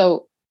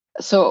 So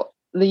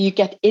you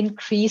get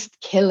increased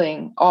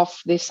killing of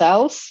the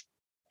cells,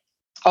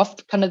 of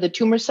kind of the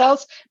tumor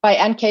cells, by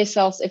NK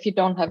cells if you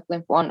don't have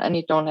BLIMP1 and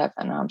you don't have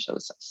enhancer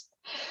cells.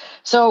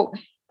 So,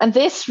 and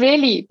this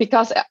really,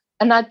 because,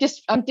 and I'm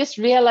just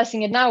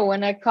realizing it now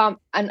when I come,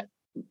 and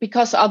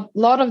because a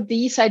lot of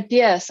these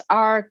ideas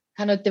are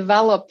kind of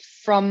developed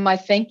from my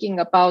thinking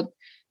about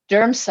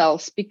germ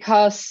cells,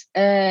 because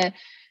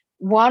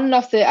one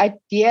of the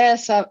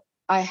ideas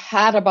I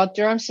had about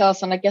germ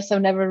cells, and I guess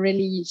I've never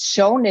really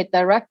shown it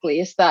directly,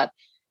 is that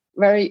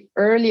very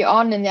early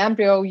on in the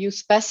embryo, you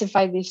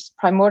specify these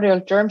primordial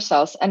germ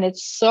cells, and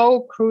it's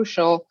so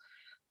crucial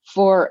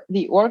for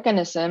the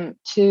organism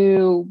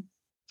to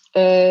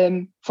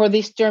for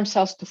these germ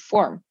cells to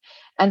form.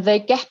 And they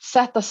get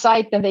set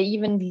aside, and they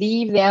even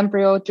leave the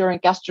embryo during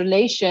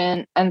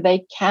gastrulation, and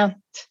they can't.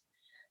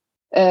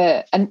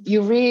 And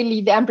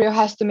the embryo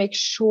has to make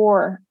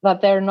sure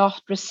that they're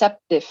not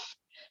receptive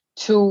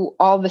to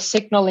all the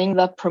signaling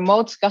that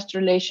promotes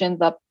gastrulation,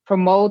 that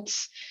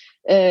promotes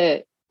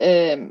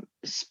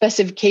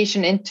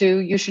specification into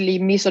usually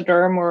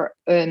mesoderm or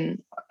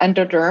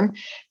endoderm.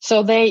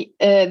 So they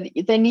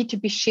need to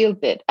be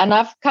shielded. And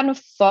I've kind of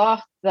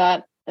thought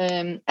that,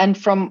 and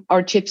from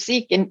our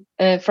ChIP-seq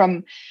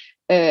from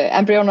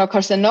embryonal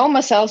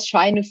carcinoma cells,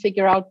 trying to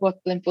figure out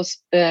what BLIMP was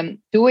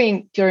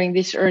doing during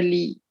these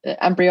early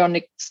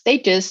embryonic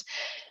stages,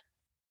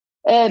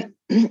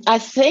 I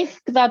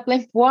think that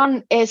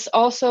BLIMP1 is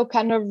also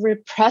kind of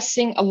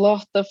repressing a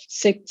lot of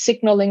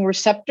signaling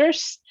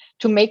receptors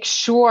to make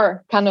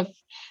sure kind of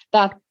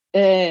that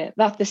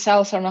the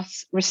cells are not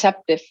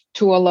receptive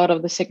to a lot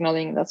of the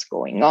signaling that's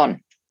going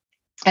on.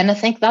 And I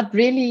think that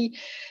really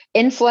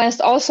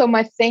influenced also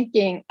my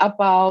thinking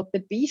about the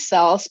B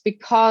cells,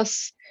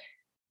 because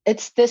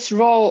it's this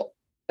role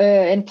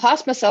in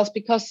plasma cells,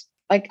 because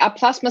like a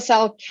plasma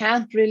cell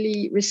can't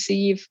really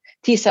receive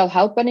T cell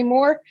help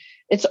anymore.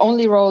 Its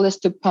only role is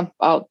to pump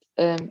out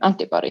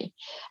antibody,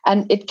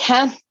 and it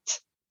can't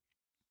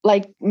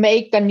like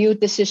make a new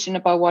decision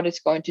about what it's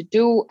going to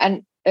do.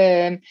 And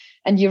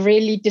you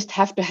really just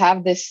have to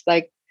have this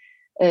like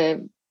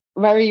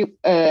very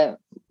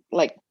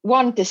like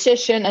one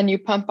decision, and you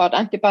pump out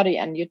antibody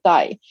and you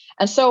die.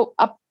 And so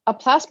a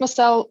plasma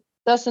cell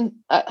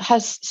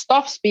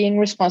stops being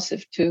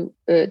responsive to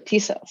T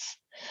cells.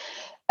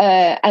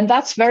 And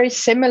that's very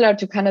similar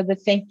to kind of the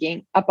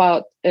thinking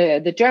about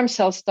the germ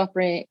cells stop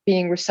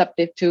being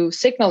receptive to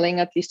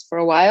signaling, at least for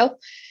a while,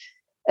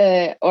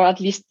 or at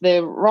least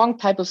the wrong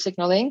type of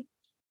signaling.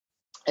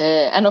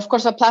 And of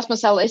course, a plasma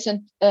cell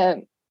isn't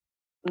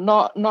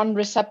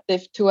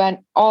non-receptive to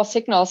all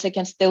signals. It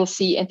can still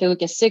see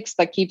interleukin-6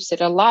 that keeps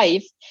it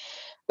alive.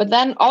 But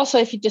then also,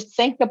 if you just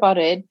think about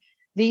it,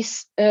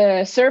 these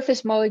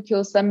surface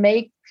molecules that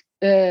make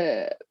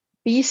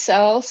B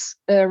cells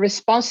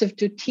responsive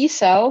to T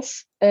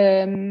cells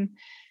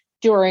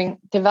during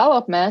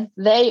development,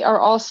 they are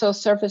also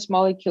surface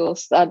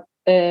molecules that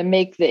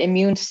make the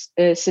immune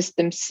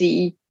system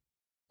see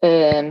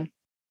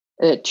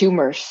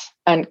tumors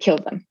and kill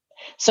them.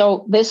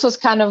 So this was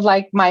kind of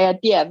like my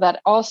idea, that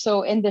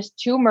also in this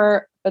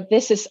tumor, but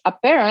this is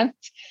apparent,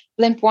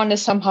 BLIMP1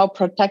 is somehow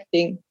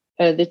protecting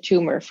the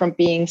tumor from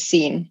being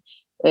seen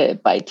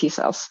by T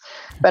cells.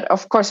 But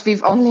of course,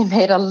 we've only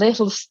made a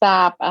little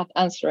stab at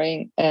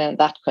answering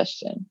that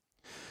question.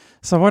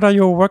 So what are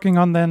you working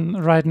on then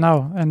right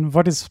now? And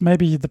what is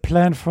maybe the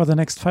plan for the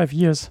next 5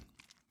 years?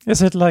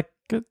 Is it like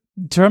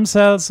germ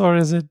cells, or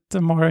is it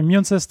a more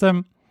immune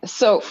system?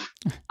 So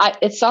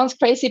it sounds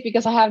crazy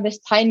because I have this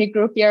tiny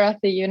group here at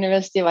the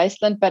University of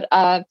Iceland, but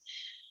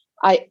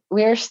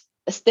we're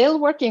still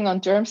working on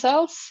germ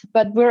cells,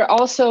 but we're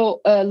also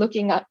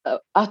looking at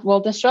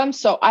Waldenström.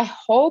 So I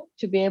hope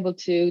to be able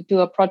to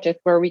do a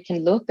project where we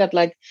can look at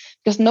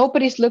because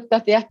nobody's looked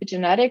at the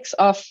epigenetics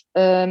of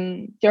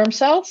germ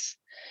cells.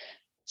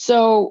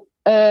 So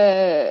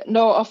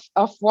of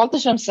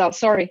Waldenström cells.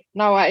 Sorry,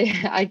 now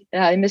I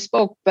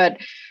misspoke. But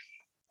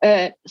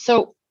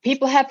so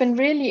people have been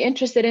really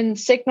interested in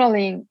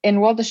signaling in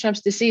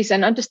Waldenström's disease,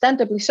 and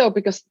understandably so,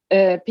 because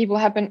people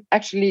have been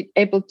actually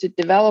able to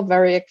develop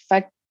very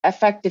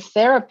effective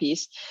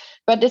therapies.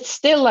 But it's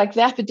still like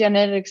the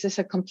epigenetics is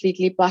a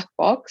completely black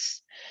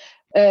box.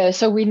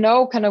 So we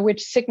know kind of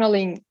which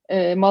signaling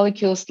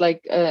molecules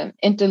like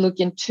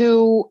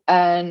interleukin-2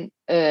 and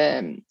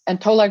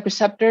toll-like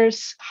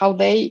receptors, how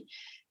they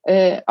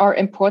are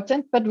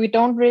important, but we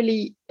don't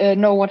really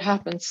know what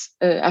happens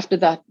after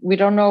that. We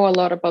don't know a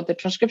lot about the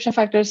transcription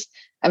factors,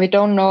 and we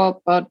don't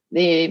know about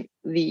the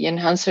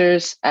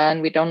enhancers,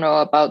 and we don't know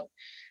about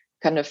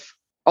kind of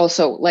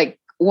also like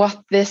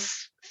what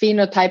this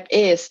phenotype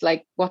is,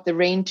 like what the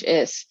range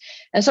is.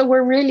 And so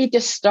we're really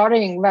just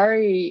starting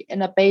very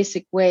in a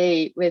basic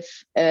way with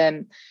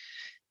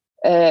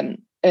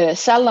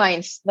cell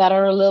lines that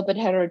are a little bit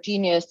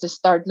heterogeneous to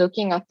start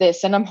looking at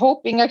this. And I'm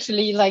hoping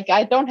actually, like,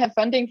 I don't have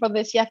funding for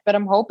this yet, but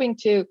I'm hoping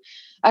to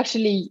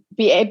actually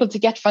be able to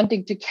get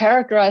funding to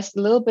characterize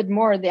a little bit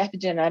more the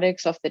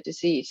epigenetics of the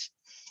disease.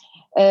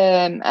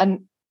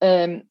 And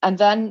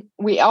then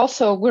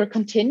we're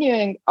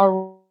continuing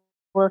our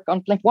work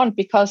on BLIMP1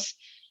 because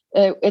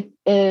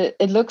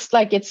it looks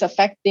like it's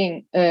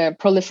affecting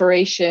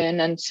proliferation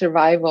and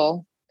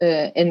survival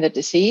in the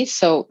disease.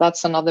 So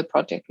that's another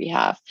project we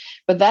have.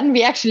 But then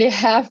we actually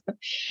have,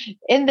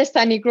 in this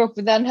tiny group,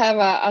 we then have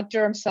a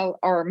germ cell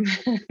arm,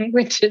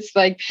 which is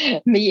like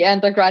me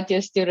and a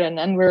graduate student,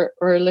 and we're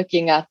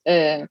looking at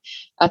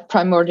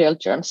primordial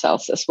germ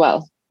cells as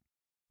well.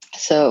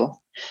 So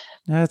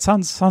yeah, it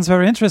sounds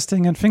very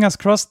interesting, and fingers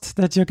crossed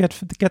that you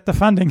get the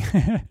funding.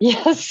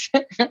 Yes.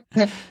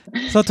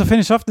 So to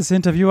finish off this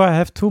interview, I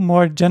have two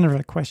more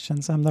general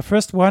questions. The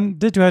first one,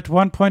 did you at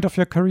one point of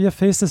your career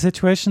face a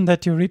situation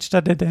that you reached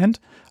a dead end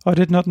or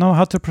did not know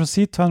how to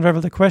proceed to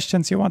unravel the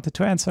questions you wanted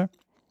to answer?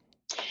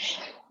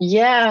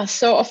 Yeah,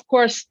 so of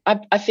course,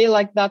 I feel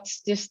like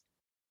that's just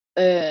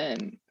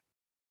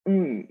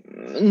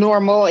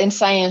normal in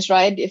science,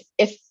 right?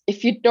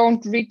 If you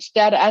don't reach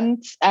that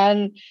end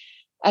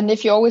and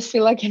if you always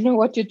feel like you know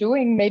what you're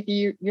doing,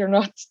 maybe you're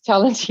not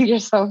challenging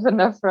yourself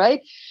enough,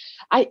 right?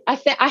 I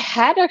think I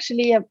had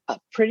actually a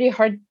pretty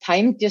hard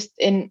time just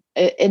in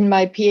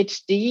my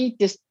PhD,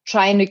 just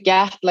trying to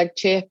get like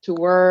CHIP to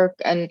work,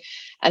 and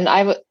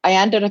I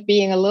ended up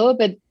being a little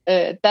bit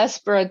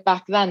desperate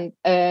back then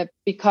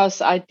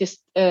because I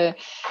just it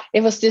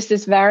was just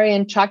this very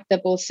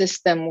intractable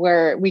system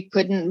where we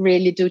couldn't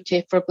really do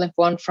CHIP for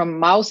BLIMP1 from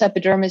mouse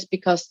epidermis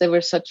because there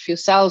were such few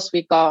cells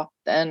we got,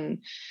 and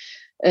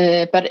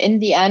but in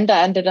the end,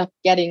 I ended up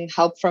getting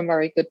help from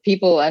very good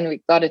people, and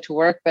we got it to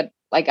work. But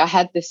like I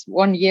had this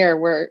 1 year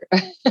where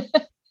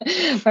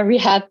where we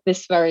had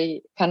this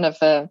very kind of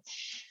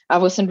I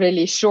wasn't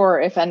really sure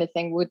if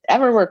anything would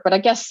ever work. But I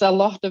guess a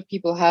lot of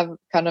people have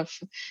kind of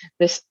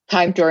this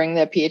time during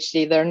their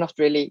PhD, they're not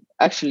really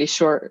actually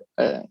sure,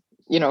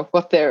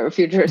 what their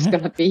future is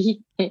going to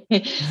be.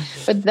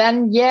 But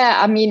then, yeah,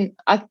 I mean,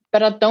 I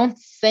don't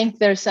think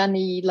there's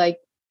any like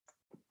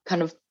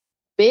kind of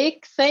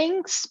big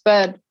things,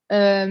 but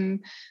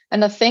and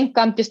I think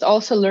I'm just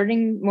also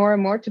learning more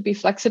and more to be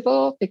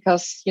flexible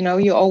because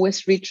you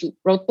always reach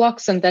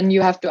roadblocks and then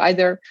you have to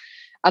either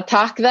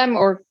attack them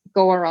or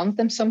go around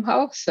them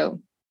somehow.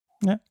 So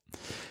yeah.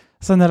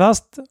 So in the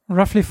last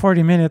roughly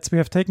 40 minutes, we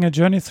have taken a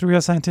journey through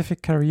your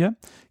scientific career.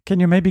 Can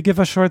you maybe give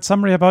a short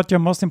summary about your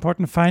most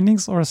important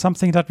findings or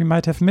something that we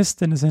might have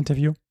missed in this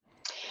interview?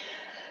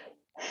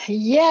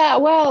 Yeah,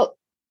 well,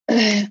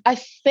 I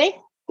think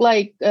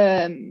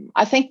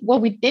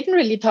what we didn't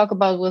really talk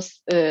about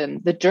was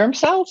the germ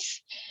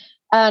cells,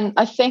 and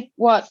I think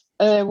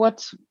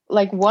what's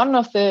like one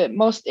of the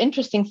most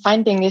interesting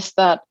finding is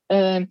that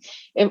it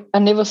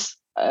was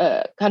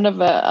kind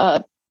of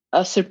a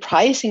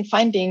surprising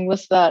finding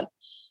was that,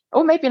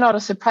 or maybe not a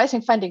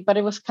surprising finding, but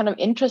it was kind of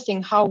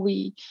interesting how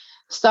we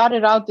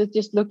started out with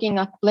just looking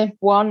at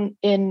BLIMP1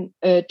 in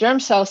germ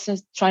cells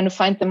and trying to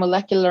find the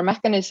molecular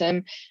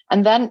mechanism.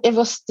 And then it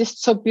was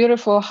just so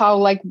beautiful how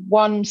like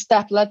one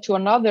step led to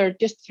another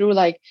just through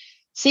like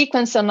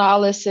sequence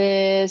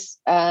analysis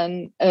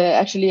and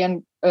that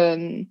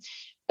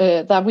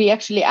we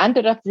actually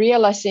ended up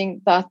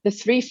realizing that the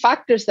three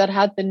factors that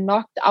had been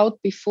knocked out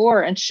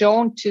before and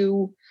shown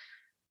to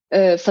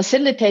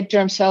facilitate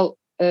germ cell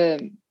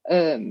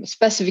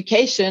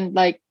specification,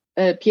 like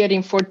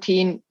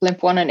Purine-14,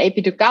 BLIMP1, and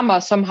AP2 gamma,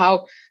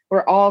 somehow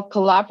we're all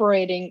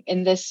collaborating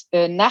in this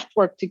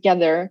network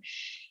together.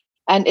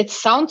 And it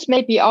sounds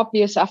maybe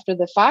obvious after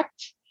the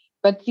fact,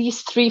 but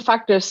these three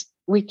factors,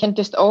 we can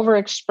just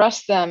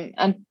overexpress them.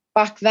 And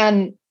back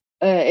then,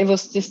 it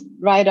was just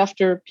right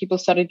after people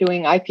started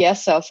doing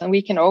iPS cells, and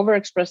we can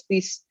overexpress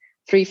these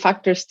three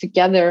factors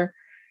together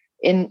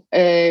in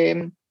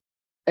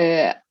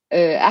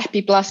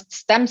epiblast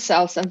stem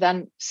cells, and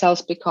then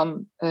cells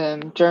become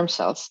germ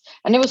cells.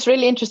 And it was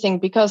really interesting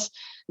because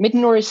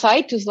Mitenori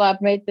Saito's lab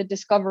made the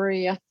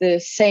discovery at the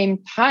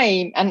same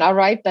time and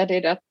arrived at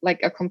it at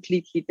like a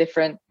completely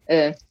different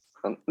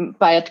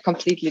by a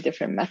completely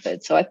different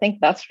method. So I think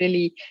that's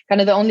really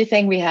kind of the only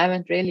thing we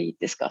haven't really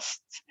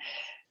discussed.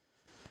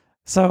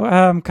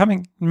 So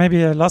coming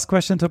maybe a last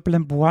question to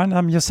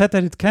BLIMP1. You said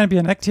that it can be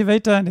an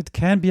activator and it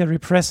can be a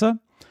repressor.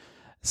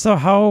 So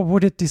how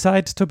would it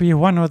decide to be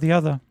one or the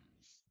other?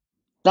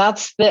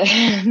 That's the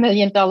 $1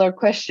 million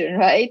question,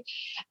 right?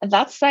 And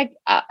that's like,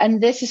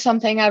 and this is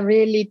something I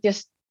really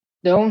just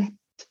don't,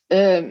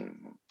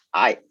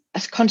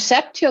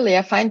 conceptually,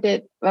 I find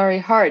it very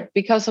hard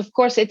because of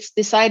course it's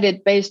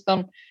decided based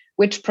on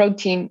which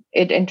protein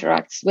it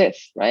interacts with,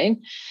 right?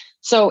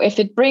 So if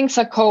it brings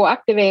a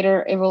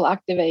co-activator, it will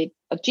activate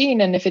a gene.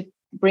 And if it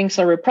brings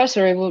a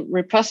repressor, it will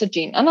repress a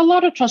gene. And a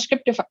lot of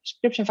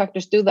transcription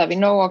factors do that. We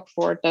know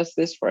OCT4 does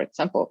this, for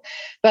example.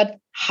 But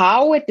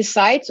how it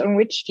decides on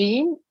which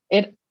gene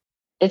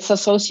it's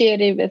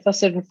associated with a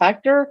certain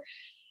factor,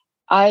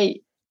 I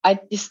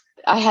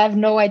have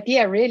no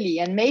idea really.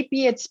 And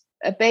maybe it's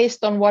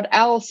based on what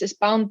else is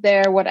bound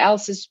there, what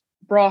else is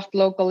brought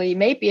locally.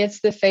 Maybe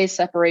it's the phase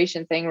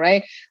separation thing,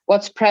 right?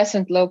 What's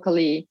present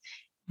locally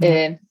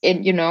in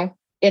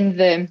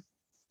the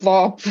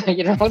blob,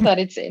 that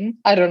it's in.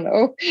 I don't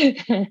know.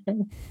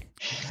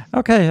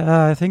 Okay,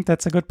 I think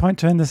that's a good point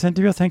to end this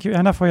interview. Thank you,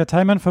 Erna, for your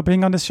time and for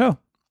being on this show.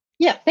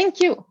 Yeah, thank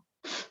you.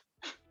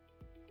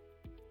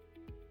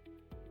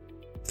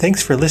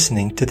 Thanks for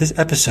listening to this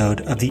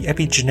episode of the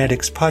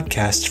Epigenetics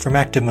podcast from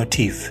Active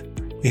Motif.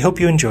 We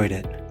hope you enjoyed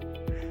it.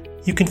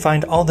 You can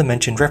find all the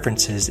mentioned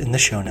references in the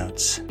show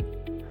notes.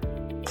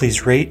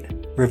 Please rate,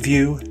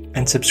 review,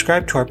 and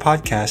subscribe to our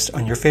podcast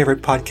on your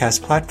favorite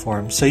podcast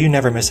platform so you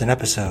never miss an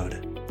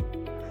episode.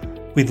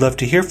 We'd love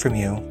to hear from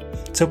you,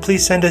 so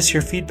please send us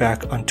your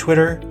feedback on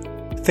Twitter,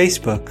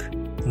 Facebook,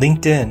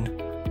 LinkedIn,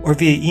 or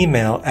via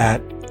email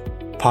at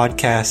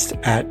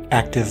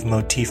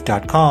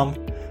podcast@activemotif.com,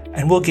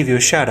 and we'll give you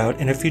a shout out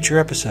in a future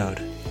episode.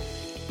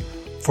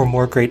 For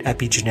more great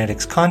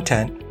epigenetics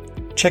content,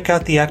 check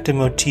out the Active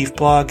Motif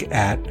blog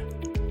at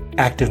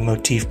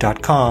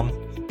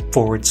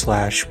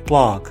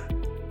activemotif.com/blog.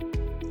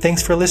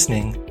 Thanks for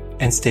listening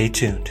and stay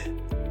tuned.